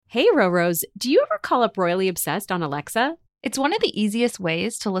Hey, Roros, do you ever call up Royally Obsessed on Alexa? It's one of the easiest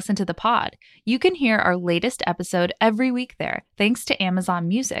ways to listen to the pod. You can hear our latest episode every week there, thanks to Amazon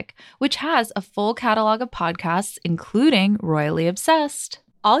Music, which has a full catalog of podcasts, including Royally Obsessed.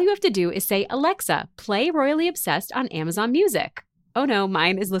 All you have to do is say, Alexa, play Royally Obsessed on Amazon Music. Oh no,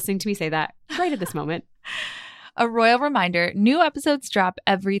 mine is listening to me say that right at this moment. A royal reminder, new episodes drop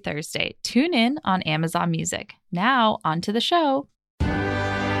every Thursday. Tune in on Amazon Music. Now, on to the show.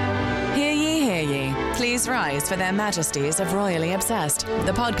 Hear ye, hear ye. Please rise for their majesties of Royally Obsessed,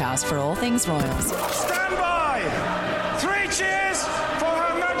 the podcast for all things royals. Stand by! 3 cheers for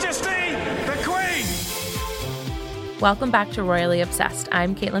Her Majesty, the Queen! Welcome back to Royally Obsessed.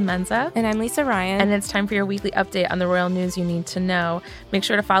 I'm Caitlin Menza. And I'm Lisa Ryan. And it's time for your weekly update on the royal news you need to know. Make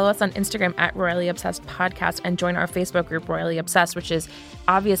sure to follow us on Instagram at Royally Obsessed Podcast and join our Facebook group, Royally Obsessed, which is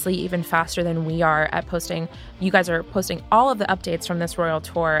obviously even faster than we are at posting. You guys are posting all of the updates from this royal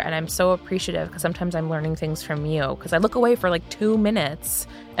tour, and I'm so appreciative because sometimes I'm learning things from you because I look away for like 2 minutes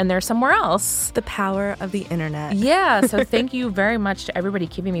and they're somewhere else. The power of the internet. Yeah, so thank you very much to everybody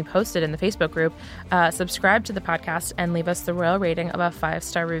keeping me posted in the Facebook group. Subscribe to the podcast and leave us the royal rating of a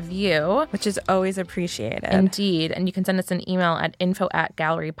 5-star review. Which is always appreciated. Indeed. And you can send us an email at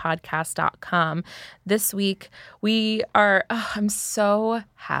info@gallerypodcast.com. This week, we are, I'm so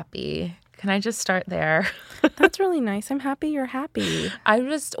happy. Can I just start there? That's really nice. I'm happy you're happy.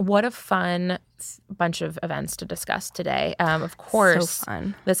 What a fun bunch of events to discuss today. Of course, so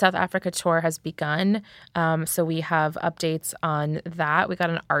fun. The South Africa tour has begun. So we have updates on that. We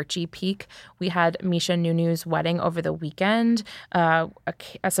got an Archie peek. We had Misha Nunu's wedding over the weekend, a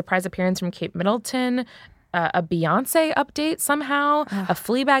surprise appearance from Kate Middleton, a Beyonce update somehow, a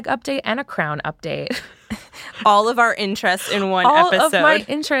Fleabag update, and a Crown update. All of our interests in one episode. All of my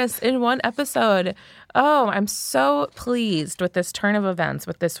interests in one episode. Oh, I'm so pleased with this turn of events,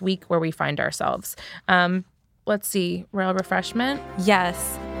 with this week where we find ourselves. Let's see. Royal refreshment?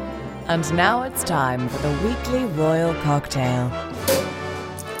 Yes. And now it's time for the weekly royal cocktail.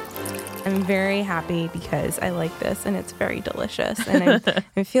 I'm very happy because I like this and it's very delicious. And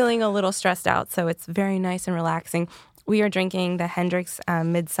I'm feeling a little stressed out, so it's very nice and relaxing. We are drinking the Hendrick's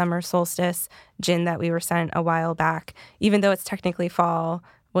Midsummer Solstice gin that we were sent a while back. Even though it's technically fall,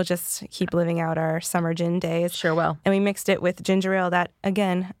 we'll just keep living out our summer gin days. Sure will. And we mixed it with ginger ale that,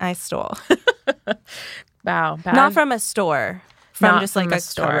 again, I stole. Wow. Bad. Not from a store. From just like a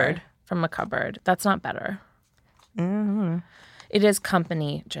store. cupboard. From a cupboard. That's not better. Mm-hmm. It is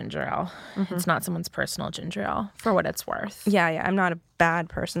company ginger ale. Mm-hmm. It's not someone's personal ginger ale, for what it's worth. Yeah. I'm not a bad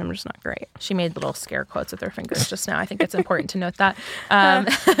person. I'm just not great. She made little scare quotes with her fingers just now. I think it's important to note that.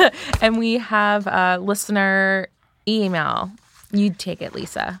 And we have a listener email. You take it,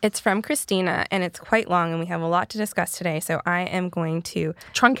 Lisa. It's from Christina, and it's quite long, and we have a lot to discuss today, so I am going to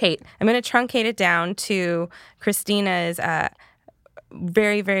truncate it down to Christina's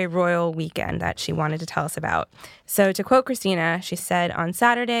very, very royal weekend that she wanted to tell us about. So to quote Christina, she said, "On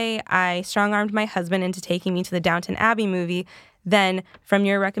Saturday, I strong-armed my husband into taking me to the Downton Abbey movie. Then, from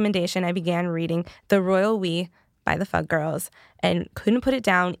your recommendation, I began reading The Royal We by the Fug Girls and couldn't put it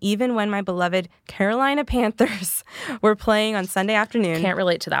down even when my beloved Carolina Panthers were playing on Sunday afternoon." Can't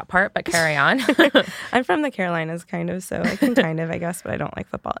relate to that part, but carry on. I'm from the Carolinas, kind of, so I can kind of, I guess, but I don't like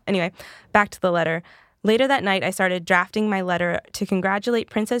football. Anyway, back to the letter. Later that night, I started drafting my letter to congratulate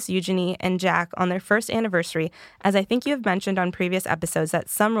Princess Eugenie and Jack on their first anniversary, as I think you have mentioned on previous episodes that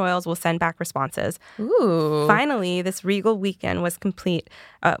some royals will send back responses. Ooh. Finally, this regal weekend was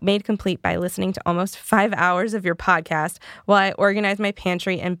made complete by listening to almost 5 hours of your podcast while I organized my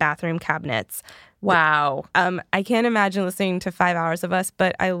pantry and bathroom cabinets. Wow. I can't imagine listening to 5 hours of us,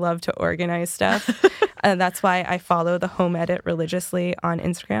 but I love to organize stuff. That's why I follow the Home Edit religiously on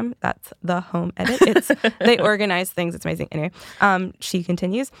Instagram. That's the Home Edit. They organize things. It's amazing. Anyway, she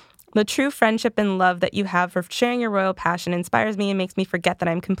continues. "The true friendship and love that you have for sharing your royal passion inspires me and makes me forget that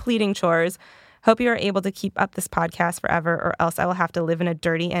I'm completing chores. Hope you are able to keep up this podcast forever, or else I will have to live in a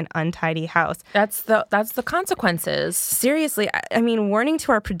dirty and untidy house." That's the consequences. Seriously, I mean, warning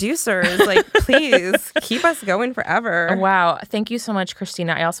to our producers, like, please keep us going forever. Wow. Thank you so much,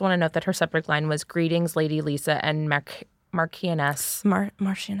 Christina. I also want to note that her subject line was "Greetings, Lady Lisa and Marchioness."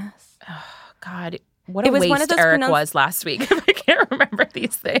 Marchioness. Oh, God. What a waste Eric was last week. I can't remember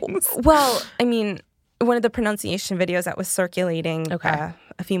these things. Well, I mean, one of the pronunciation videos that was circulating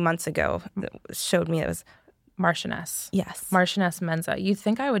a few months ago showed me it was Marchioness. Yes. Marchioness Menza. You'd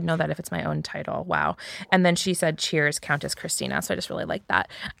think I would know that if it's my own title. Wow. And then she said, "Cheers, Countess Christina." So I just really like that.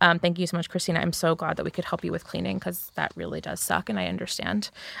 Thank you so much, Christina. I'm so glad that we could help you with cleaning because that really does suck and I understand.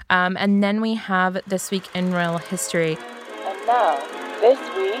 And then we have This Week in Royal History. And now, This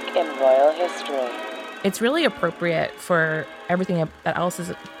week in royal history. It's really appropriate for everything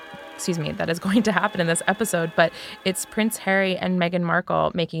that is going to happen in this episode, but it's Prince Harry and Meghan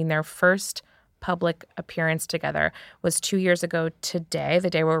Markle making their first public appearance together. Was 2 years ago today, the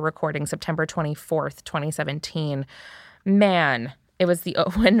day we're recording, September 24th, 2017. Man, it was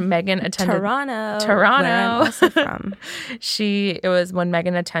when Meghan attended Toronto, where I'm also from. It was when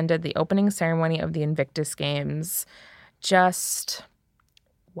Meghan attended the opening ceremony of the Invictus Games. Just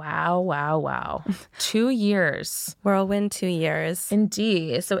wow. 2 years. Whirlwind 2 years.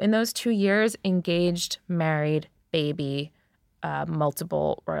 Indeed. So in those 2 years, engaged, married, baby,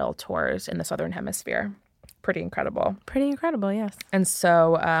 multiple royal tours in the Southern Hemisphere. Pretty incredible. Pretty incredible, yes. And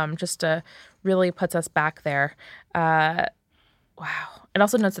so just really puts us back there. Wow. It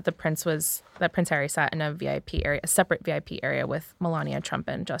also notes that Prince Harry sat in a separate VIP area with Melania Trump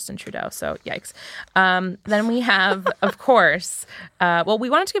and Justin Trudeau. So yikes. Then we have, of course, we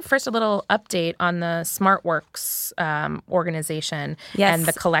wanted to give first a little update on the SmartWorks organization and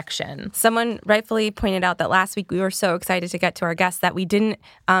the collection. Someone rightfully pointed out that last week we were so excited to get to our guests that we didn't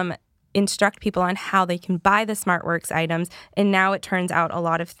instruct people on how they can buy the SmartWorks items. And now it turns out a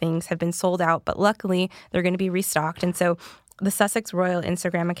lot of things have been sold out, but luckily they're going to be restocked. And so the Sussex Royal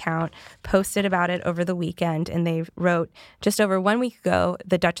Instagram account posted about it over the weekend, and they wrote, just over 1 week ago,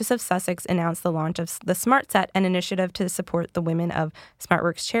 the Duchess of Sussex announced the launch of the Smart Set, an initiative to support the women of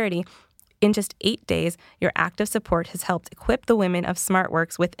SmartWorks charity. In just 8 days, your active support has helped equip the women of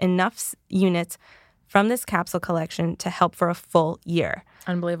SmartWorks with enough units from this capsule collection to help for a full year.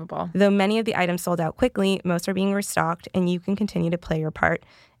 Unbelievable. Though many of the items sold out quickly, most are being restocked, and you can continue to play your part.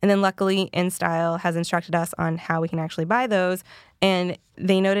 And then luckily, InStyle has instructed us on how we can actually buy those. And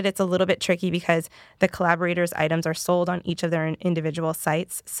they noted it's a little bit tricky because the collaborators' items are sold on each of their individual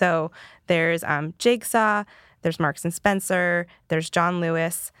sites. So there's Jigsaw, there's Marks & Spencer, there's John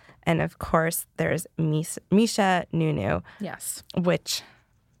Lewis, and of course, there's Misha Nunu. Yes. Which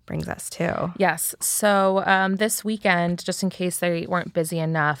brings us to. Yes. So this weekend, just in case they weren't busy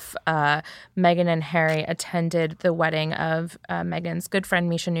enough, Meghan and Harry attended the wedding of Meghan's good friend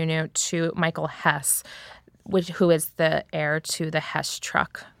Misha Nunu to Michael Hess, who is the heir to the Hess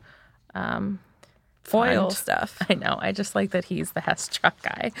truck. Oil stuff. I know. I just like that he's the Hess truck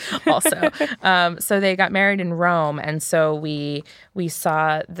guy also. So they got married in Rome. And so we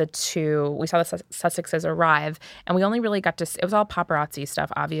saw the Sussexes arrive. And we only really got to – it was all paparazzi stuff,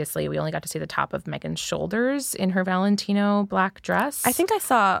 obviously. We only got to see the top of Meghan's shoulders in her Valentino black dress. I think I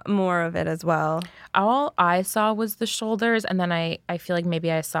saw more of it as well. All I saw was the shoulders. And then I feel like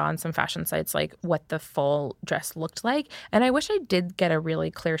maybe I saw on some fashion sites like what the full dress looked like. And I wish I did get a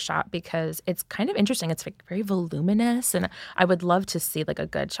really clear shot because it's kind of interesting. It's like very voluminous, and I would love to see like a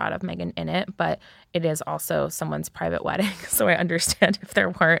good shot of Meghan in it, but it is also someone's private wedding, so I understand if there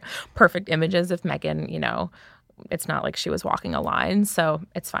weren't perfect images of Meghan, it's not like she was walking a line, so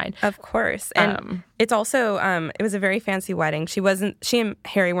it's fine. Of course. And it's also, it was a very fancy wedding. She and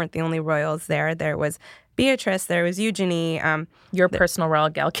Harry weren't the only royals there. There was Beatrice, there was Eugenie. Your personal royal,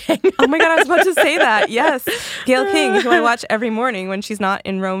 Gayle King. Oh my God, I was about to say that. Yes. Gayle King, who I watch every morning when she's not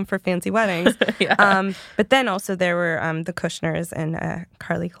in Rome for fancy weddings. Yeah. But then also there were the Kushners and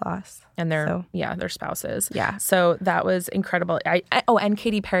Carly Kloss. And their spouses. Yeah. So that was incredible. And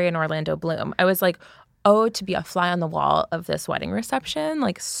Katy Perry and Orlando Bloom. I was like, to be a fly on the wall of this wedding reception,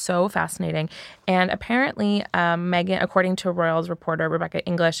 like so fascinating. And apparently, Meghan, according to Royals reporter Rebecca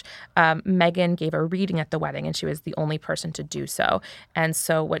English, Meghan gave a reading at the wedding, and she was the only person to do so. And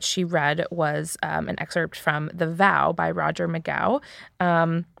so what she read was an excerpt from The Vow by Roger McGough.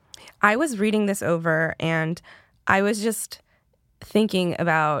 I was reading this over, and I was just thinking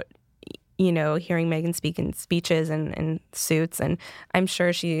about hearing Meghan speak in speeches and suits, and I'm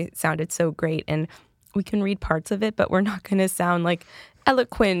sure she sounded so great. And we can read parts of it, but we're not going to sound like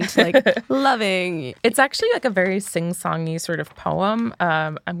eloquent, like loving. It's actually like a very sing-songy sort of poem.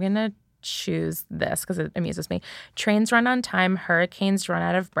 I'm going to choose this because it amuses me. Trains run on time, hurricanes run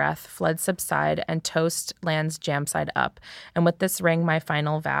out of breath, floods subside, and toast lands jam side up. And with this ring, my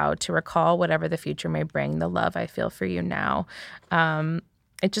final vow to recall whatever the future may bring, the love I feel for you now.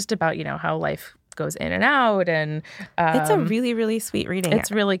 It's just about, how life goes in and out. And it's a really, really sweet reading.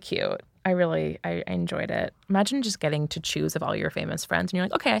 It's really cute. I enjoyed it. Imagine just getting to choose of all your famous friends and you're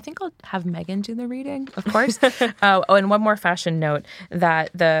like, okay, I think I'll have Meghan do the reading, of course. And one more fashion note,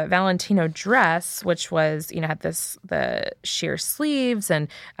 that the Valentino dress, which was, had the sheer sleeves and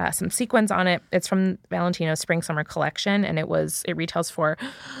some sequins on it. It's from Valentino's spring summer collection, and it retails for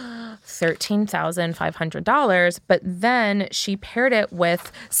 $13,500, but then she paired it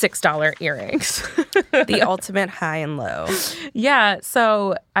with $6 earrings. The ultimate high and low. Yeah,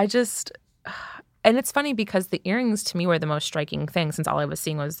 so I just... And it's funny because the earrings to me were the most striking thing since all I was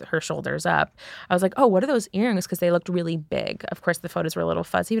seeing was her shoulders up. I was like, oh, what are those earrings? Because they looked really big. Of course, the photos were a little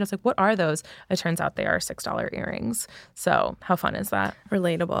fuzzy, but I was like, what are those? It turns out they are $6 earrings. So how fun is that?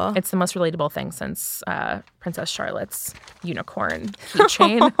 Relatable. It's the most relatable thing since Princess Charlotte's unicorn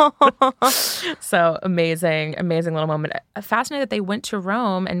keychain. So amazing little moment. Fascinating that they went to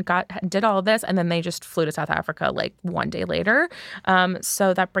Rome and did all of this, and then they just flew to South Africa like one day later.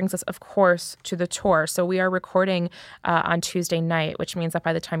 So that brings us, of course, to the tour. So we are recording on Tuesday night, which means that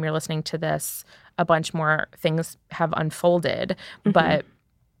by the time you're listening to this, a bunch more things have unfolded. But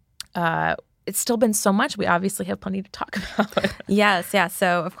it's still been so much. We obviously have plenty to talk about. Yes.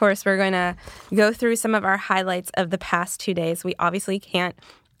 So, of course, we're going to go through some of our highlights of the past 2 days. We obviously can't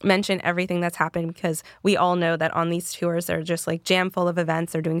mention everything that's happened because we all know that on these tours they're just like jam full of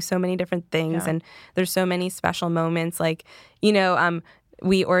events. They're doing so many different things, and there's so many special moments. Like,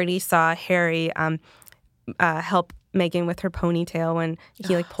 we already saw Harry help Meghan with her ponytail when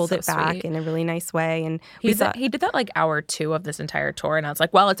he like pulled it back in a really nice way. And he did that like hour 2 of this entire tour, and I was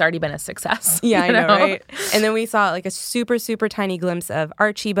like, well, it's already been a success. Yeah, I know, right? And then we saw like a super, super tiny glimpse of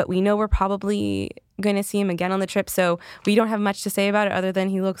Archie, but we know we're probably going to see him again on the trip, so we don't have much to say about it other than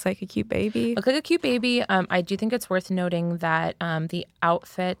he looks like a cute baby. I do think it's worth noting that the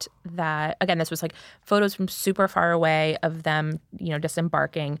outfit that, again, this was like photos from super far away of them,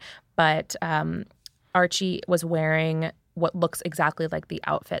 disembarking, but Archie was wearing what looks exactly like the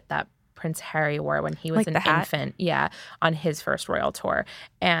outfit that Prince Harry wore when he was an infant, on his first royal tour.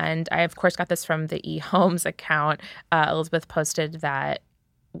 And I, of course, got this from the eHomes account. Elizabeth posted that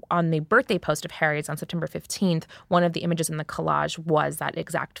on the birthday post of Harry's on September 15th, one of the images in the collage was that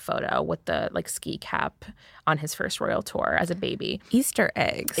exact photo with the like ski cap on his first royal tour as a baby. Easter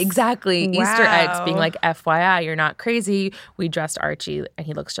eggs. Exactly. Wow. Easter eggs being like, FYI, you're not crazy. We dressed Archie and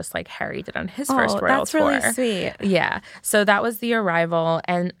he looks just like Harry did on his first royal tour. That's really sweet. Yeah. So that was the arrival.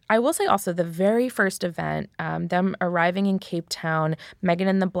 And I will say also the very first event, them arriving in Cape Town, Meghan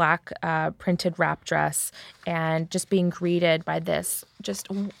in the black printed wrap dress, and just being greeted by this just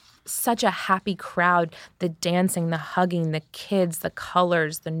such a happy crowd, the dancing, the hugging, the kids, the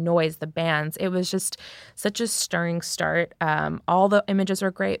colors, the noise, the bands. It was just such a stirring start. All the images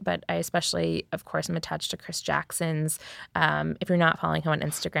were great, but I especially, of course, am attached to Chris Jackson's. If you're not following him on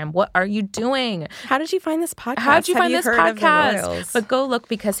Instagram, what are you doing? How did you find this podcast? How did you find this podcast? But But go look,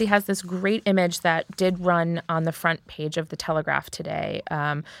 because he has this great image that did run on the front page of the Telegraph today,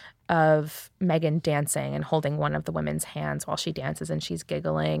 of Meghan dancing and holding one of the women's hands while she dances and she's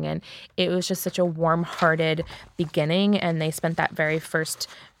giggling. And it was just such a warm-hearted beginning. And they spent that very first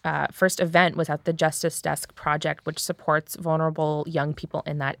event was at the Justice Desk Project, which supports vulnerable young people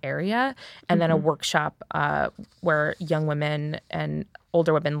in that area. And then a workshop where young women and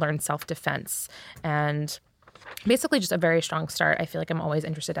older women learn self-defense. And basically just a very strong start. I feel like I'm always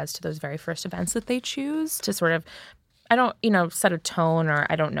interested as to those very first events that they choose to sort of, I don't, set a tone or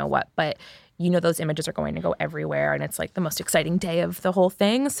I don't know what, but those images are going to go everywhere, and it's like the most exciting day of the whole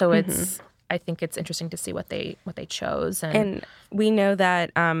thing. So I think it's interesting to see what they chose. And we know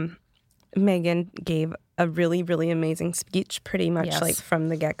that Meghan gave a really, really amazing speech pretty much like from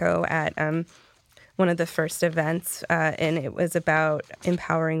the get-go at one of the first events, and it was about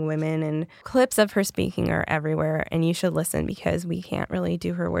empowering women, and clips of her speaking are everywhere, and you should listen because we can't really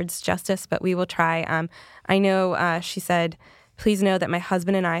do her words justice, but we will try. I know she said, "Please know that my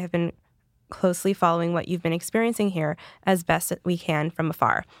husband and I have been closely following what you've been experiencing here as best we can from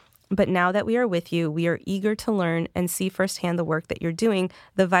afar. But now that we are with you, we are eager to learn and see firsthand the work that you're doing,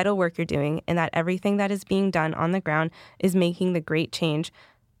 the vital work you're doing, and that everything that is being done on the ground is making the great change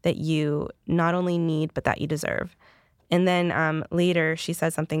that you not only need, but that you deserve." And then later she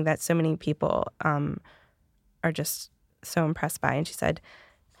said something that so many people are just so impressed by. And she said,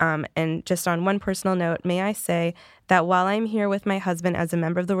 and just on one personal note, may I say that while I'm here with my husband as a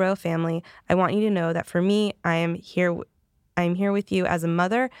member of the royal family, I want you to know that for me, I'm here with you as a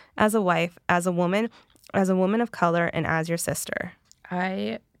mother, as a wife, as a woman of color, and as your sister.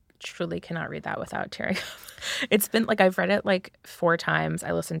 I truly cannot read that without tearing up. It's been like I've read it like 4 times.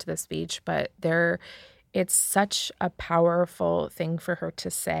 I listened to the speech, but it's such a powerful thing for her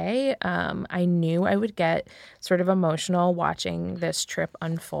to say. I knew I would get sort of emotional watching this trip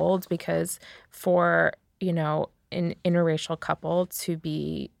unfold because for, an interracial couple to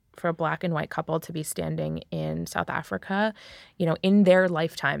be for a Black and white couple to be standing in South Africa. You know, in their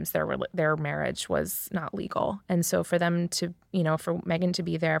lifetimes, their marriage was not legal. And so for them to, you know, for Meghan to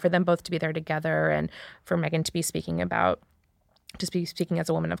be there, for them both to be there together, and for Meghan to be speaking as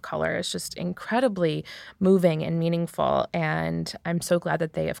a woman of color is just incredibly moving and meaningful. And I'm so glad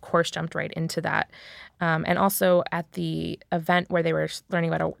that they, of course, jumped right into that. And also at the event where they were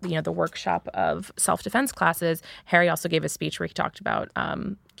learning about, the workshop of self-defense classes, Harry also gave a speech where he talked about,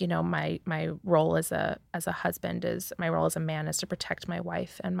 my role as a husband is, my role as a man is to protect my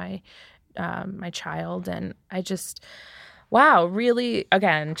wife and my child. And I just... Wow, really,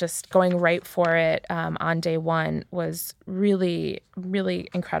 again, just going right for it on day one was really, really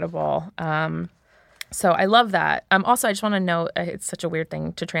incredible. So I love that. Also, I just want to note, it's such a weird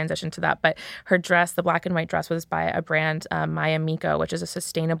thing to transition to that, but her dress, the black and white dress, was by a brand, Maya Miko, which is a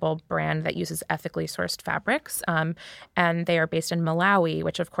sustainable brand that uses ethically sourced fabrics. And they are based in Malawi,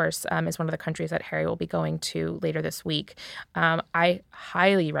 which, of course, is one of the countries that Harry will be going to later this week. I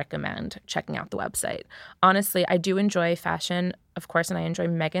highly recommend checking out the website. Honestly, I do enjoy fashion, of course, and I enjoy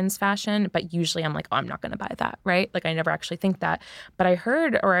Meghan's fashion, but usually I'm like, oh, I'm not going to buy that, right? Like, I never actually think that. But I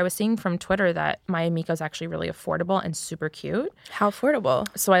heard, or I was seeing from Twitter, that Maya Miko is actually really affordable and super cute. How affordable?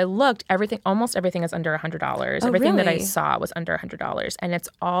 So I looked, almost everything is under $100. Oh, everything really? that I saw was under $100. And it's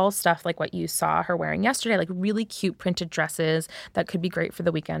all stuff like what you saw her wearing yesterday, like really cute printed dresses that could be great for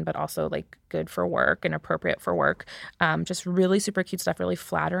the weekend, but also like good for work and appropriate for work. Just really super cute stuff, really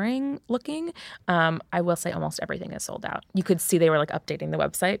flattering looking. I will say almost everything is sold out. You could see they were like updating the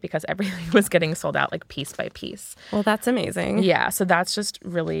website because everything was getting sold out like piece by piece. Well, that's amazing. Yeah, so that's just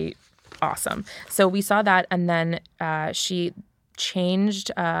really awesome. So we saw that, and then she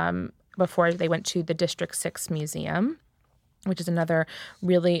changed before they went to the District 6 Museum, which is another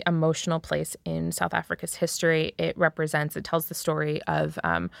really emotional place in South Africa's history. It tells the story of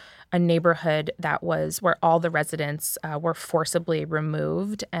a neighborhood that was where all the residents were forcibly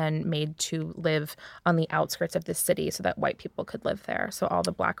removed and made to live on the outskirts of the city so that white people could live there. So all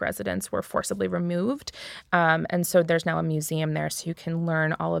the black residents were forcibly removed. And so there's now a museum there so you can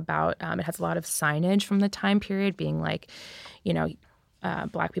learn all about, it has a lot of signage from the time period being like,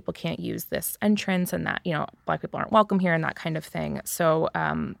 Black people can't use this entrance and that, Black people aren't welcome here and that kind of thing. So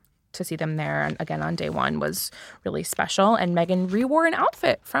to see them there, and again on day one, was really special. And Meghan rewore an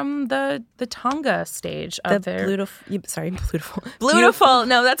outfit from the Tonga stage of their... Beautiful. Beautiful.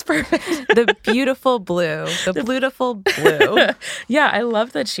 No, that's perfect. The beautiful blue. The beautiful blue. Yeah, I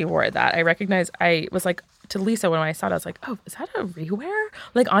love that she wore that. I was like, to Lisa, when I saw it, I was like, oh, is that a rewear?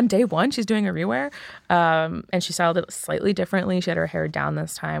 Like on day one, she's doing a rewear. And she styled it slightly differently. She had her hair down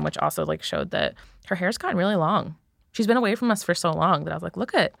this time, which also like showed that her hair's gotten really long. She's been away from us for so long that I was like,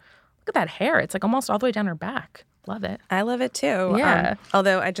 look at that hair. It's like almost all the way down her back. Love it. I love it too. Yeah.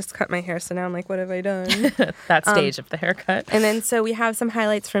 Although I just cut my hair, so now I'm like, what have I done? That stage of the haircut. And then so we have some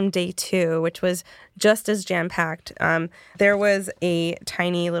highlights from day 2, which was just as jam-packed. There was a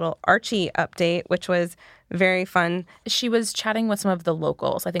tiny little Archie update, which was very fun. She was chatting with some of the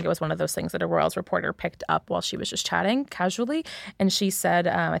locals. I think it was one of those things that a Royals reporter picked up while she was just chatting casually. And she said,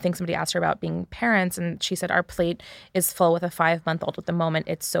 I think somebody asked her about being parents, and she said, our plate is full with a 5-month-old at the moment.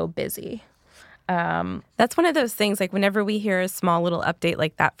 It's so busy. That's one of those things, like whenever we hear a small little update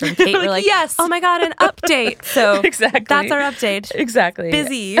like that from Kate, we're like, yes, oh my God, an update. So exactly. That's our update. Exactly.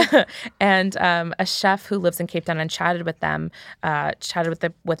 Busy. And a chef who lives in Cape Town and chatted with them, with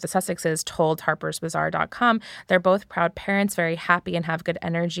the Sussexes, told Harper'sBazaar.com, they're both proud parents, very happy and have good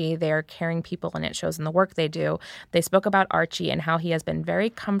energy. They are caring people, and it shows in the work they do. They spoke about Archie and how he has been very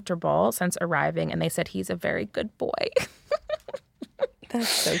comfortable since arriving, and they said he's a very good boy. That's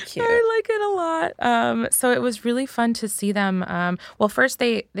so cute. I like it a lot. So it was really fun to see them. Well, first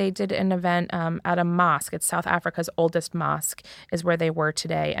they did an event at a mosque. It's South Africa's oldest mosque is where they were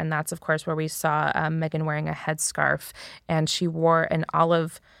today. And that's, of course, where we saw Meghan wearing a headscarf. And she wore an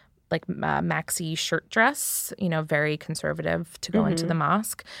olive maxi shirt dress, very conservative to go into the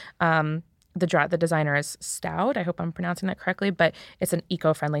mosque. The designer is Stout. I hope I'm pronouncing that correctly, but it's an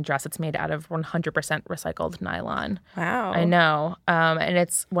eco-friendly dress. It's made out of 100% recycled nylon. Wow. I know. And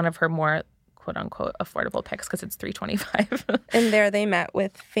it's one of her more quote-unquote affordable picks because it's $325. And there they met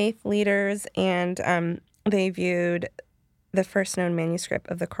with faith leaders, and they viewed the first known manuscript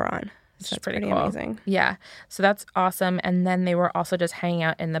of the Quran. So that's pretty cool. Amazing. Yeah. So that's awesome. And then they were also just hanging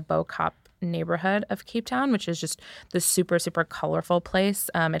out in the Bo Kaap neighborhood of Cape Town, which is just the super, super colorful place.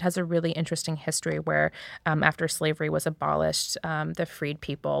 It has a really interesting history where after slavery was abolished, the freed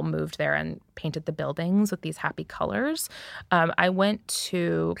people moved there and painted the buildings with these happy colors. I went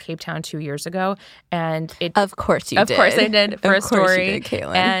to Cape Town 2 years ago, and Of course you did. Of course I did for a story. You did,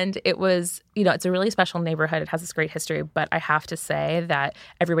 Caitlin. And it was, it's a really special neighborhood. It has this great history, but I have to say that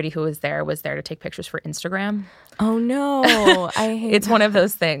everybody who was there to take pictures for Instagram. Oh no, I hate It's one of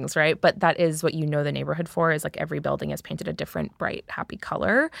those things, right? But that is what you know the neighborhood for, is like every building is painted a different, bright, happy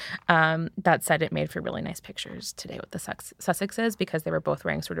color. That said, it made for really nice pictures today with the Sussexes, because they were both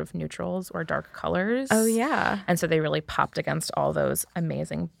wearing sort of neutrals or dark colors. Oh yeah. And so they really popped against all those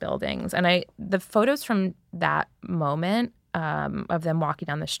amazing buildings. And the photos from that moment of them walking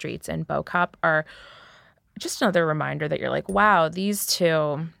down the streets in BoCop are just another reminder that you're like, wow, these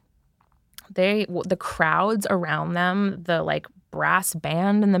two, the crowds around them, the like brass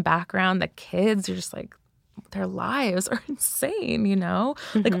band in the background, the kids are just like, their lives are insane,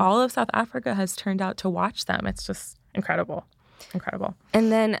 Like all of South Africa has turned out to watch them. It's just incredible. Incredible.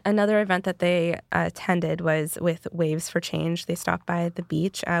 And then another event that they attended was with Waves for Change. They stopped by the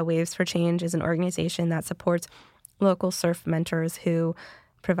beach. Waves for Change is an organization that supports local surf mentors who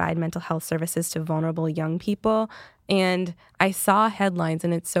provide mental health services to vulnerable young people. And I saw headlines,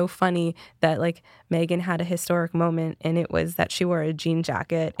 and it's so funny that like Megan had a historic moment, and it was that she wore a jean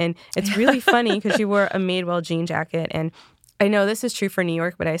jacket. And it's really funny because she wore a Madewell jean jacket. And I know this is true for New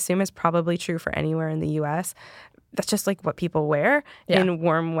York, but I assume it's probably true for anywhere in the U.S. That's just like what people wear in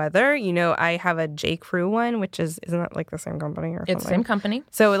warm weather. I have a J. Crew one, which isn't that like the same company or something? It's the same company.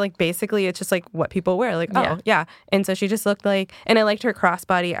 So like basically it's just like what people wear. Like, oh, yeah. And so she just looked like, and I liked her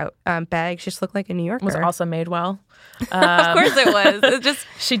crossbody bag. She just looked like a New Yorker. Was also Madewell. Of course it was. It's just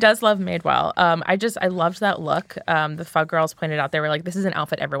she does love Madewell. I loved that look. The Fug girls pointed out, they were like, this is an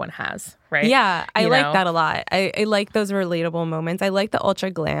outfit everyone has, right? Yeah, I like that a lot. I like those relatable moments. I like the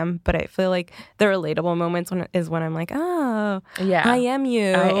ultra glam, but I feel like the relatable moments when I'm like, oh, yeah, I am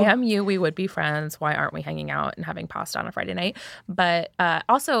you. I am you. We would be friends. Why aren't we hanging out and having pasta on a Friday night? But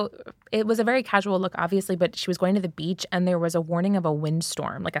also, it was a very casual look, obviously, but she was going to the beach, and there was a warning of a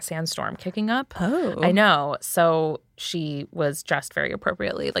windstorm, like a sandstorm kicking up. Oh. I know. So she was dressed very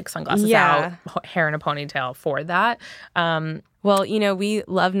appropriately, like sunglasses out, hair in a ponytail for that. Well, we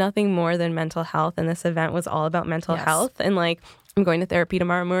love nothing more than mental health, and this event was all about mental health. And like, I'm going to therapy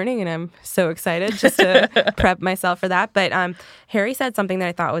tomorrow morning, and I'm so excited just to prep myself for that. But Harry said something that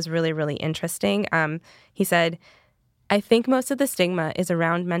I thought was really, really interesting. He said, I think most of the stigma is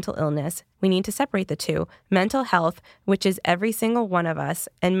around mental illness. We need to separate the two. Mental health, which is every single one of us,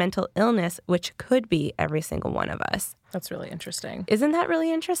 and mental illness, which could be every single one of us. That's really interesting. Isn't that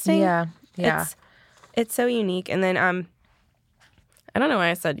really interesting? Yeah. It's so unique. And then I don't know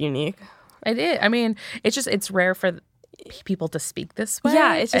why I said unique. I did. I mean, it's rare for people to speak this way.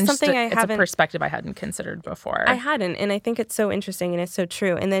 Yeah, it's just something it's a perspective I hadn't considered before. I hadn't, and I think it's so interesting and it's so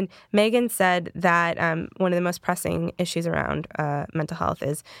true. And then Megan said that one of the most pressing issues around mental health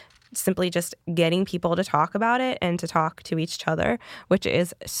is simply just getting people to talk about it and to talk to each other, which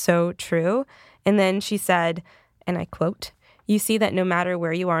is so true. And then she said, and I quote, "You see that no matter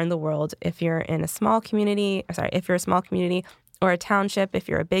where you are in the world, if you're a small community or a township, if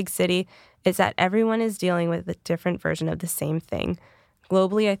you're a big city, it's that everyone is dealing with a different version of the same thing.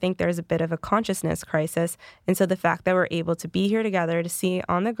 Globally, I think there's a bit of a consciousness crisis, and so the fact that we're able to be here together to see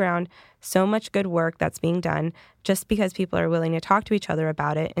on the ground so much good work that's being done just because people are willing to talk to each other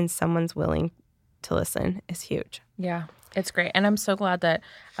about it and someone's willing to listen is huge." Yeah, it's great. And I'm so glad that,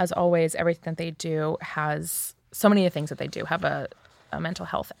 as always, everything that they do has so many of the things that they do have a mental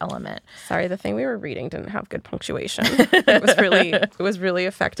health element. Sorry, the thing we were reading didn't have good punctuation. It was really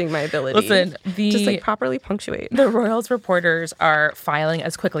affecting my ability. Listen, just like properly punctuate. The Royals reporters are filing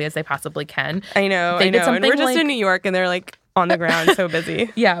as quickly as they possibly can. I know. And we're just in New York, and they're like on the ground, so busy.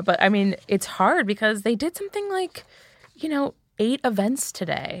 Yeah, but I mean, it's hard because they did something like, 8 events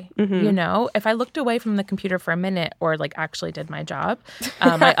today. Mm-hmm. If I looked away from the computer for a minute or like actually did my job,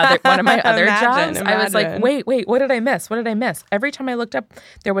 one of my other jobs, I was like, wait, what did I miss? Every time I looked up,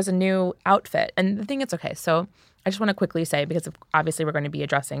 there was a new outfit. And the thing is, okay, so I just want to quickly say, because obviously we're going to be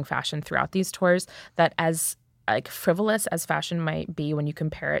addressing fashion throughout these tours, that as like frivolous as fashion might be when you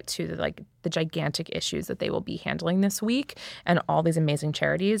compare it to the gigantic issues that they will be handling this week and all these amazing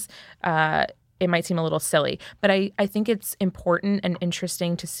charities, it might seem a little silly, but I think it's important and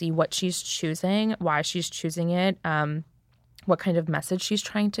interesting to see what she's choosing, why she's choosing it. what kind of message she's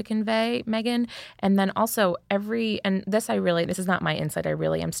trying to convey, Meghan. And then also this is not my insight, I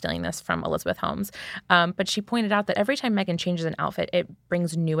really am stealing this from Elizabeth Holmes, but she pointed out that every time Meghan changes an outfit, it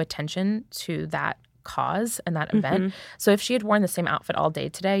brings new attention to that cause and that event. So if she had worn the same outfit all day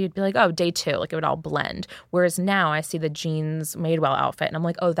today, you'd be like, oh, day two, like it would all blend. Whereas now I see the jeans Madewell outfit and I'm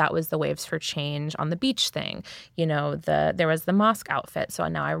like, oh, that was the Waves for Change on the beach thing. You know, there was the mosque outfit. So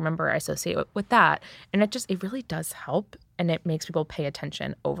now I associate it with that. And it really does help. And it makes people pay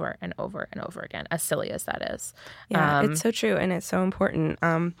attention over and over and over again, as silly as that is. Yeah, it's so true, and it's so important.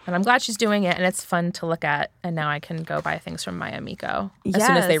 And I'm glad she's doing it, and it's fun to look at. And now I can go buy things from Maya Miko as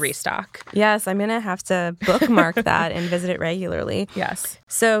soon as they restock. Yes, I'm going to have to bookmark that and visit it regularly. Yes.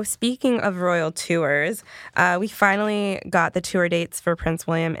 So speaking of royal tours, we finally got the tour dates for Prince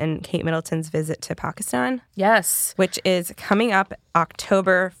William and Kate Middleton's visit to Pakistan. Yes. Which is coming up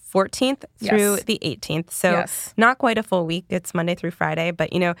October 14th through the 18th. So not quite a full week. It's Monday through Friday. But,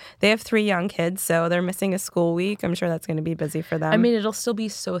 they have 3 young kids, so they're missing a school week. I'm sure that's going to be busy for them. I mean, it'll still be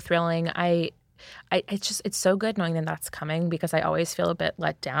so thrilling. It's so good knowing that that's coming because I always feel a bit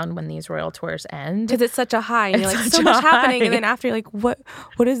let down when these royal tours end. Because it's such a high. And you're like, so much happening. And then after you're like,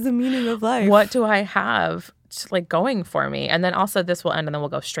 what is the meaning of life? What do I have going for me? And then also this will end and then we'll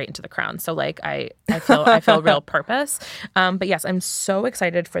go straight into the crown. So I feel real purpose. But yes, I'm so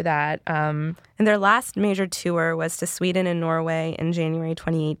excited for that. And their last major tour was to Sweden and Norway in January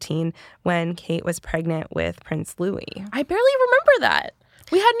 2018 when Kate was pregnant with Prince Louis. I barely remember that.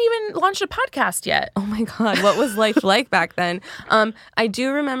 We hadn't even launched a podcast yet. Oh my God, what was life like back then? I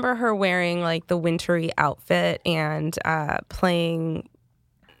do remember her wearing the wintry outfit and playing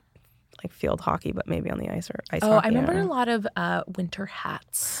field hockey, but maybe on the ice or ice hockey. I remember a lot of winter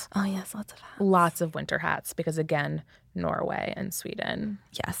hats. Oh yes, lots of hats. Lots of winter hats because Again, Norway and Sweden.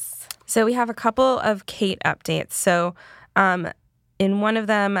 Yes. So we have a couple of Kate updates. So in one of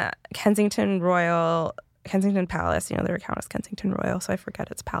them, Kensington Palace, they recount as Kensington Royal, so I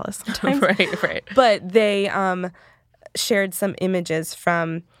forget it's Palace sometimes. Right. But they shared some images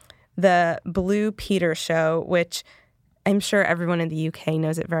from the Blue Peter show, which I'm sure everyone in the UK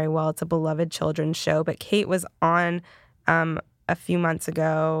knows it very well. It's a beloved children's show, but Kate was on a few months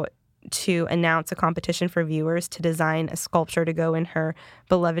ago to announce a competition for viewers to design a sculpture to go in her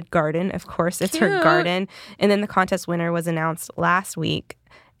beloved garden. Of course, it's her garden. And then the contest winner was announced last week,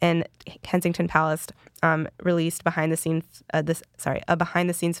 and Kensington Palace released a behind-the-scenes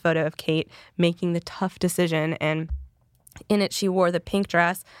photo of Kate making the tough decision. And in it, she wore the pink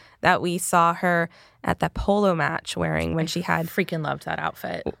dress that we saw her at that polo match wearing when she had... freaking loved that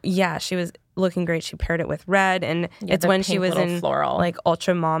outfit. Yeah, she was looking great. She paired it with red, and it's when she was in floral.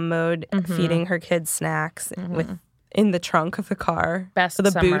 Ultra mom mode, feeding her kids snacks in the trunk of the car. Best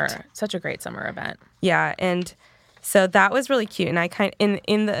the summer. boot. Such a great summer event. Yeah, and so that was really cute. And I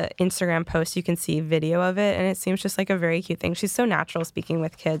in the Instagram post, you can see video of it, and it seems just like a very cute thing. She's so natural speaking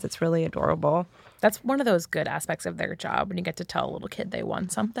with kids. It's really adorable. That's one of those good aspects of their job when you get to tell a little kid they won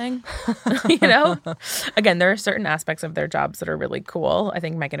something. Again, there are certain aspects of their jobs that are really cool. I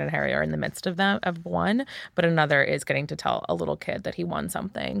think Meghan and Harry are in the midst of one, but another is getting to tell a little kid that he won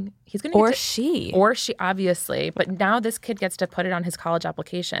something. He's going to she, obviously. But now this kid gets to put it on his college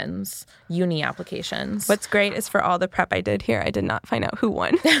applications, uni applications. What's great is for all the prep I did here, I did not find out who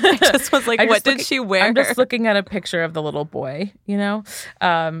won. I just was like, what did she wear? I'm just looking at a picture of the little boy.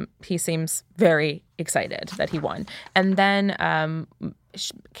 He seems very excited that he won. And then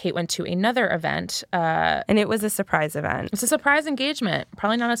Kate went to another event. And it was a surprise event. It's a surprise engagement.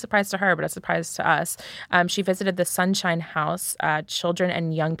 Probably not a surprise to her, but a surprise to us. She visited the Sunshine House, Children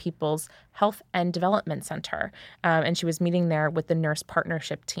and Young People's Health and Development Center. And she was meeting there with the nurse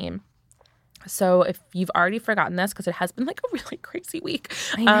partnership team. So if you've already forgotten this, because it has been a really crazy week.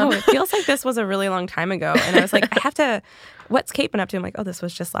 I know. It feels like this was a really long time ago. And I was like, what's Kate been up to? I'm like, oh, this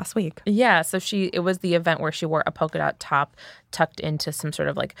was just last week. Yeah. So it was the event where she wore a polka dot top tucked into some sort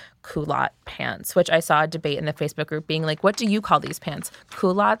of culotte pants, which I saw a debate in the Facebook group being like, what do you call these pants?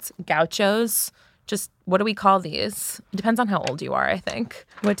 Culottes? Gauchos? Just what do we call these? It depends on how old you are, I think.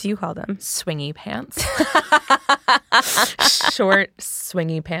 What do you call them? Swingy pants. Short,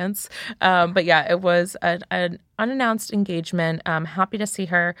 swingy pants. But yeah, it was an unannounced engagement. Happy to see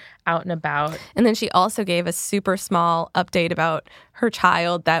her out and about. And then she also gave a super small update about her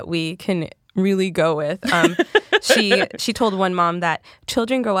child that we can really go with. She told one mom that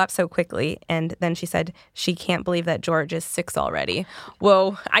children grow up so quickly, and then she said she can't believe that George is 6 already.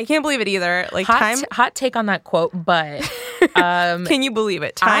 Whoa, I can't believe it either. Hot take on that quote, but can you believe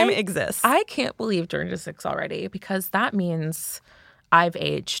it? Time exists. I can't believe George is 6 already because that means I've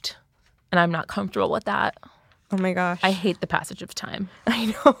aged, and I'm not comfortable with that. Oh my gosh. I hate the passage of time. I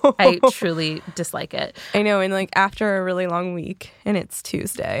know. I truly dislike it. I know. And like after a really long week and it's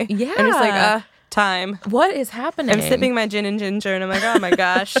Tuesday. Yeah. And it's like, time. What is happening? I'm sipping my gin and ginger and I'm like, oh my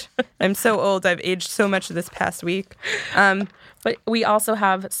gosh, I'm so old. I've aged so much this past week. But we also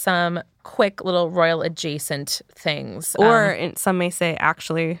have some quick little royal adjacent things. Or some may say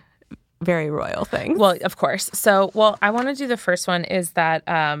actually very royal things. Well, of course. So, I want to do the first one is that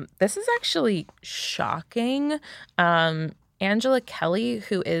this is actually shocking. Angela Kelly,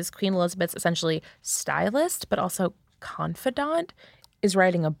 who is Queen Elizabeth's essentially stylist, but also confidant, is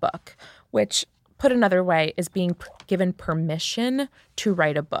writing a book, which, put another way, is being given permission to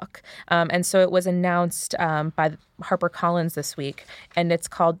write a book. And so it was announced by HarperCollins this week, and it's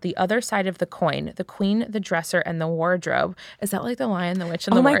called The Other Side of the Coin, The Queen, the Dresser, and the Wardrobe. Is that like The Lion, the Witch,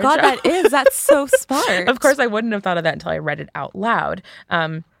 and the Wardrobe? Oh my God, that is. That's so smart. Of course, I wouldn't have thought of that until I read it out loud.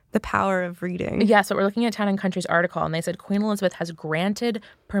 The power of reading. Yeah, so we're looking at Town & Country's article, and they said Queen Elizabeth has granted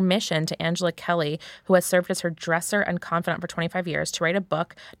permission to Angela Kelly, who has served as her dresser and confidant for 25 years, to write a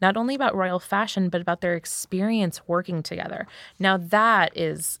book not only about royal fashion, but about their experience working together. Now, that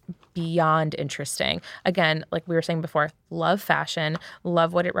is beyond interesting. Again, like we were saying before, love fashion,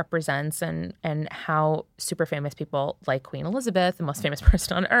 love what it represents, and how super famous people like Queen Elizabeth, the most famous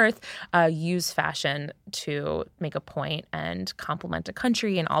person on earth, use fashion to make a point and compliment a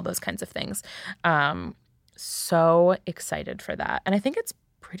country and all those kinds of things. So excited for that. And I think it's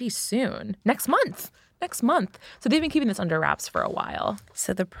pretty soon. Next month. So they've been keeping this under wraps for a while.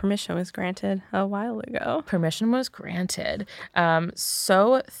 So the permission was granted a while ago. Permission was granted.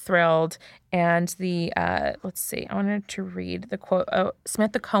 So thrilled. And the, let's see, I wanted to read the quote.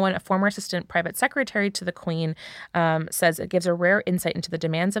 Samantha Cohen, a former assistant private secretary to the Queen, says it gives a rare insight into the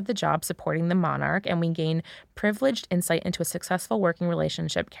demands of the job supporting the monarch, and we gain privileged insight into a successful working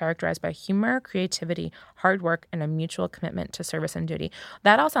relationship characterized by humor, creativity, hard work, and a mutual commitment to service and duty.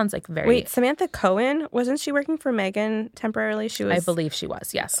 That all sounds like very... Wait, Samantha Cohen, wasn't she working for Meghan temporarily? I believe she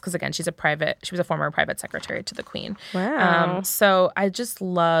was, yes, because again, she was a former private secretary to the Queen. Wow. So I just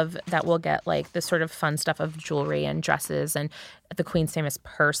love that we'll get like this sort of fun stuff of jewelry and dresses and the Queen's famous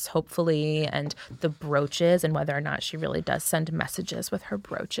purse, hopefully, and the brooches, and whether or not she really does send messages with her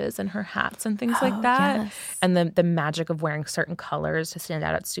brooches and her hats and things like that. Yes. And the magic of wearing certain colors to stand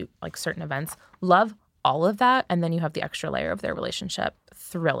out at certain events. Love all of that. And then you have the extra layer of their relationship.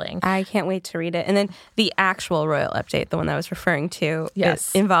 Thrilling. I can't wait to read it. And then the actual royal update, the one that I was referring to,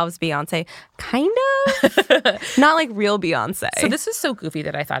 yes, involves Beyonce, kind of. Not like real Beyonce. So this is so goofy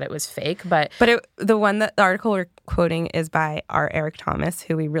that I thought it was fake, but the one that the article we're quoting is by our Eric Thomas,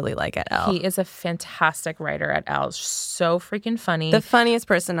 who we really like at Elle. He is a fantastic writer at Elle. So freaking funny. The funniest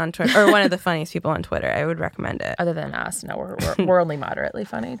person on Twitter, or one of the funniest people on Twitter. I would recommend it. Other than us, no, we're only moderately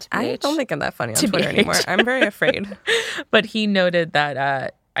funny. I don't think I'm that funny on Twitter anymore. I'm very afraid. But he noted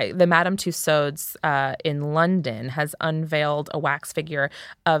that the Madame Tussauds in London has unveiled a wax figure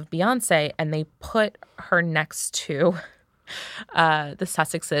of Beyonce, and they put her next to the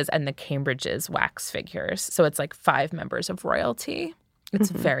Sussexes and the Cambridges wax figures. So it's like 5 members of royalty. It's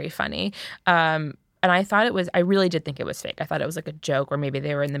very funny. And I really did think it was fake. I thought it was like a joke, or maybe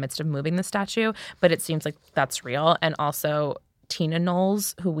they were in the midst of moving the statue, but it seems like that's real. And also Tina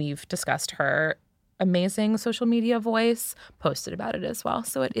Knowles, who we've discussed her amazing social media voice, posted about it as well.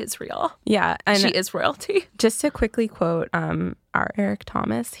 So it is real. Yeah. And she is royalty. Just to quickly quote our Eric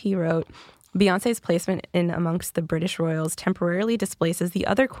Thomas, he wrote, Beyonce's placement in amongst the British royals temporarily displaces the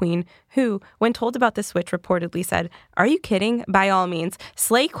other queen who, when told about the switch, reportedly said, "Are you kidding? By all means.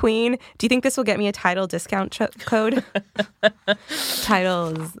 Slay queen. Do you think this will get me a Tidal discount code?"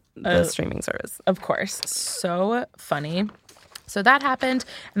 Tidal is the streaming service. Of course. So funny. So that happened.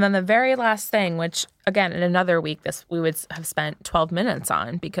 And then the very last thing, which, again, in another week, we would have spent 12 minutes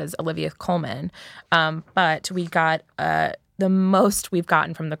on because Olivia Colman. But we got the most we've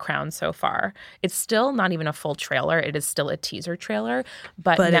gotten from The Crown so far. It's still not even a full trailer. It is still a teaser trailer.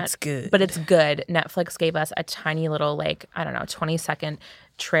 But it's good. But it's good. Netflix gave us a tiny little, 20-second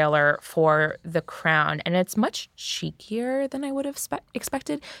trailer for The Crown. And it's much cheekier than I would have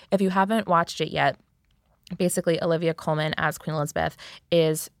expected. If you haven't watched it yet, basically, Olivia Colman as Queen Elizabeth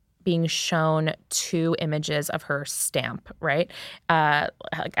is being shown 2 images of her stamp, right?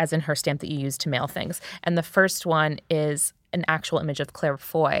 As in her stamp that you use to mail things. And the first one is an actual image of Claire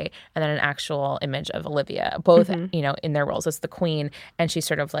Foy and then an actual image of Olivia, both, in their roles as the Queen. And she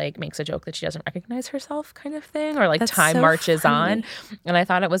sort of makes a joke that she doesn't recognize herself kind of thing, or That's time so marches funny. on. And I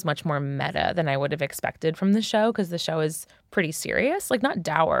thought it was much more meta than I would have expected from the show, because the show is pretty serious, not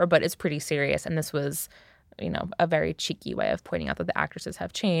dour, but it's pretty serious. And this was, a very cheeky way of pointing out that the actresses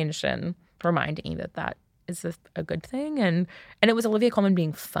have changed and reminding you that is this a good thing? And it was Olivia Colman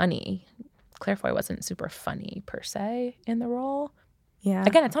being funny. Claire Foy wasn't super funny per se in the role. Yeah.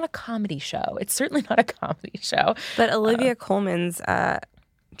 Again, it's not a comedy show. It's certainly not a comedy show. But Olivia Colman's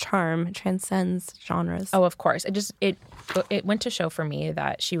charm transcends genres. Oh, of course. It went to show for me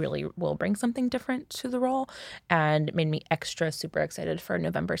that she really will bring something different to the role, and made me extra super excited for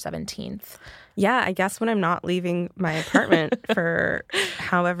November 17th. Yeah, I guess when I'm not leaving my apartment for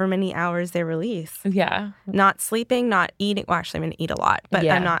however many hours they release. Yeah. Not sleeping, not eating. Well, actually, I'm going to eat a lot, but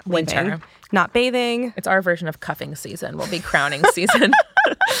Yeah, I'm not leaving. winter. Not bathing. It's our version of cuffing season. Will be crowning season.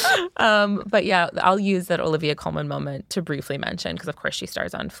 But yeah, I'll use that Olivia Colman moment to briefly mention, because of course she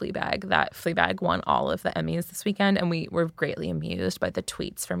stars on Fleabag. That Fleabag won all of the Emmys this weekend, and we were greatly amused by the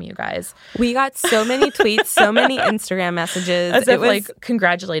tweets from you guys. We got so many tweets, so many Instagram messages. As if like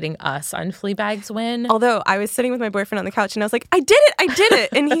congratulating us on Fleabag's win. Although I was sitting with my boyfriend on the couch and I was like, I did it.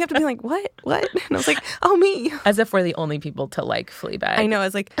 And he had to be like, what? And I was like, oh, me. As if we're the only people to like Fleabag. I know. I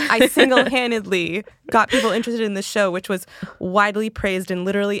was like, I single-handedly got people interested in the show, which was widely praised and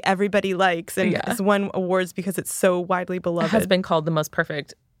literally everybody likes and has won awards because it's so widely beloved. It has been called the most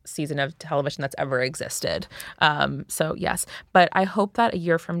perfect season of television that's ever existed. So yes, but I hope that a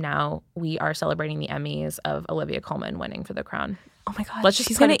year from now we are celebrating the Emmys of Olivia Colman winning for The Crown. Oh my God,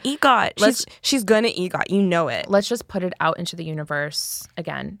 she's going to EGOT. She's going to EGOT. You know it. Let's just put it out into the universe.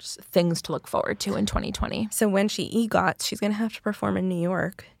 Again, just things to look forward to in 2020. So when she EGOTs, she's going to have to perform in New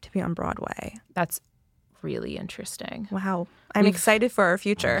York to be on Broadway. That's really interesting. Wow. I'm excited for our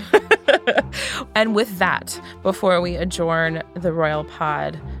future. And with that, before we adjourn the Royal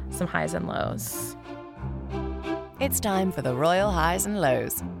Pod, some highs and lows. It's time for the Royal Highs and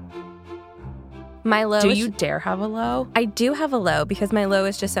Lows. My low. Do you dare have a low? I do have a low, because my low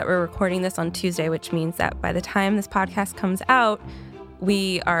is just that we're recording this on Tuesday, which means that by the time this podcast comes out,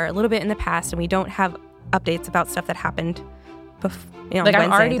 we are a little bit in the past and we don't have updates about stuff that happened before. Like Wednesday,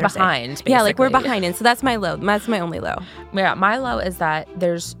 I'm already Thursday. behind, basically. Yeah, like we're behind. And so that's my low. That's my only low. Yeah, my low is that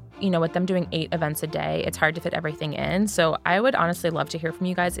there's, with them doing 8 events a day, it's hard to fit everything in. So I would honestly love to hear from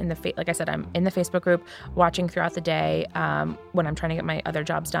you guys in the, like I said, I'm in the Facebook group watching throughout the day when I'm trying to get my other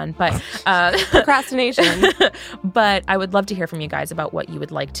jobs done. But Procrastination. But I would love to hear from you guys about what you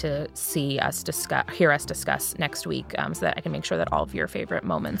would like to hear us discuss next week, so that I can make sure that all of your favorite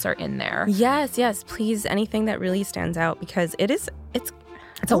moments are in there. Yes, please. Anything that really stands out, because it's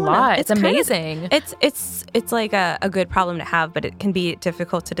a lot. It's amazing. It's like a good problem to have, but it can be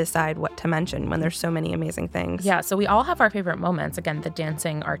difficult to decide what to mention when there's so many amazing things. Yeah, so we all have our favorite moments. Again, the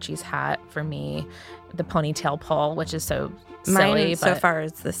dancing Archie's hat for me, the ponytail pull, which is so silly. Mine so far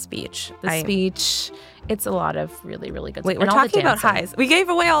is the speech. The speech. It's a lot of really, really good Wait, stuff. we're talking about highs. We gave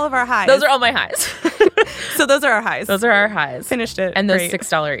away all of our highs. Those are all my highs. So those are our highs. Those are our highs. Finished it. And those Great.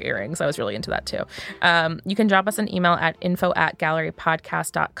 $6 earrings. I was really into that too. You can drop us an email at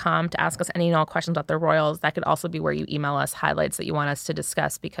info@gallerypodcast.com to ask us any and all questions about the Royals. That could also be where you email us highlights that you want us to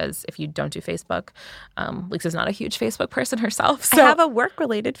discuss, because if you don't do Facebook, Lisa's not a huge Facebook person herself. So I have a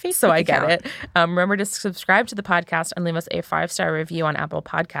work-related Facebook So I account. get it. Remember to subscribe to the podcast and leave us a 5-star review on Apple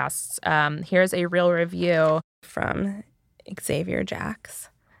Podcasts. Here's a real review from Xavier Jacks.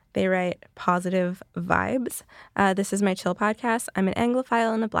 They write positive vibes. This is my chill podcast. I'm an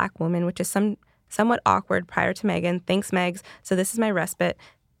Anglophile and a Black woman, which is somewhat awkward prior to Meghan. Thanks, Megs. So this is my respite.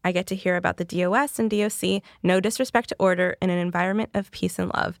 I get to hear about the DOS and DOC, no disrespect to order, in an environment of peace and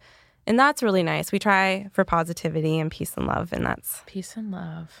love. And that's really nice. We try for positivity and peace and love, and that's... Peace and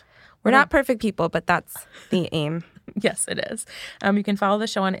love. We're not perfect people, but that's the aim. Yes, it is. You can follow the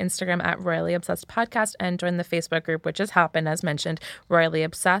show on Instagram at Royally Obsessed Podcast and join the Facebook group, which has happened, as mentioned, Royally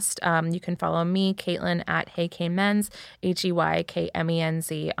Obsessed. You can follow me, Caitlin, at HeyKmenz,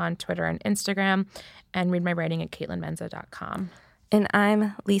 HeyKmenz on Twitter and Instagram, and read my writing at CaitlinMenza.com. And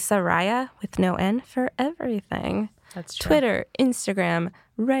I'm Lisa Raya with no N for everything. That's true. Twitter, Instagram,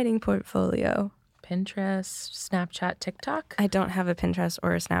 writing portfolio. Pinterest, Snapchat, TikTok? I don't have a Pinterest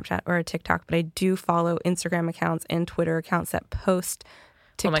or a Snapchat or a TikTok, but I do follow Instagram accounts and Twitter accounts that post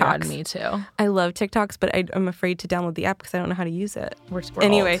TikToks. Oh my God, me too. I love TikToks, but I'm afraed to download the app because I don't know how to use it. We're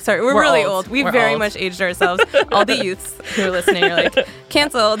anyway, old. sorry, we're really old. We're very much aged ourselves. All the youths who are listening are like,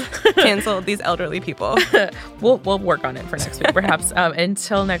 canceled, these elderly people. We'll work on it for next week, perhaps.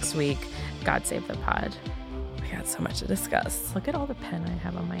 Until next week, God save the pod. We got so much to discuss. Look at all the pen I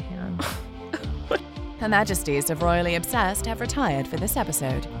have on my hand. Her Majesties of Royally Obsessed have retired for this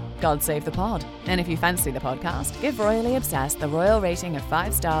episode. God save the pod. And if you fancy the podcast, give Royally Obsessed the royal rating of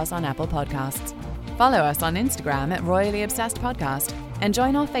 5 stars on Apple Podcasts. Follow us on Instagram at Royally Obsessed Podcast and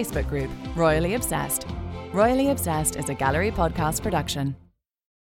join our Facebook group, Royally Obsessed. Royally Obsessed is a Gallery Podcast production.